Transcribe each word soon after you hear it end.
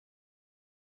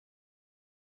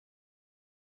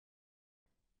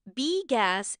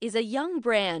B-Gas is a young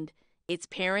brand. Its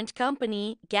parent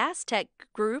company, Gastec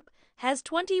Group, has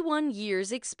 21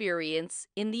 years' experience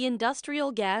in the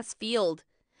industrial gas field.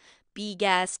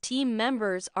 B-Gas team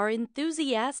members are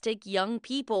enthusiastic young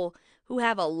people who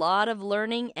have a lot of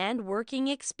learning and working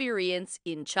experience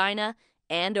in China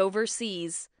and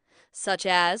overseas, such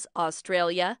as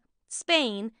Australia,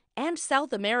 Spain, and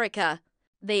South America.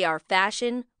 They are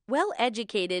fashion,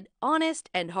 well-educated, honest,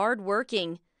 and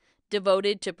hard-working,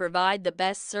 devoted to provide the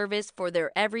best service for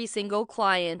their every single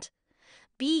client.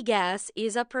 B-Gas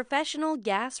is a professional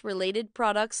gas-related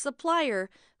products supplier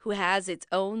who has its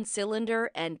own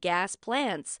cylinder and gas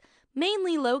plants,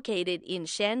 mainly located in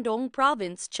Shandong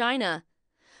province, China.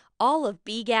 All of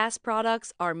B-Gas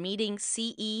products are meeting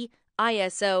CE,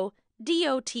 ISO,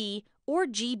 DOT, or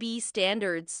GB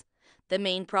standards. The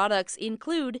main products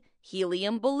include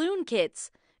helium balloon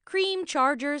kits, cream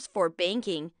chargers for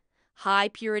banking,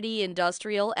 high-purity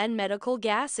industrial and medical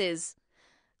gases,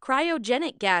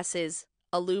 cryogenic gases,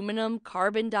 aluminum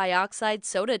carbon dioxide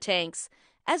soda tanks,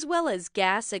 as well as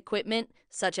gas equipment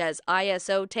such as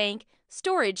ISO tank,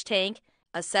 storage tank,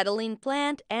 acetylene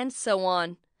plant, and so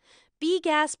on.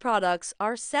 B-Gas products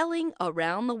are selling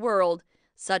around the world,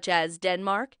 such as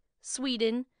Denmark,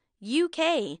 Sweden,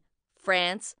 UK,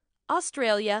 France,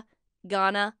 Australia,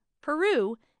 Ghana,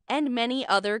 Peru, and many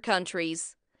other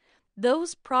countries.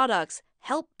 Those products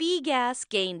help B-Gas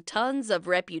gain tons of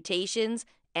reputations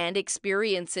and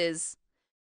experiences.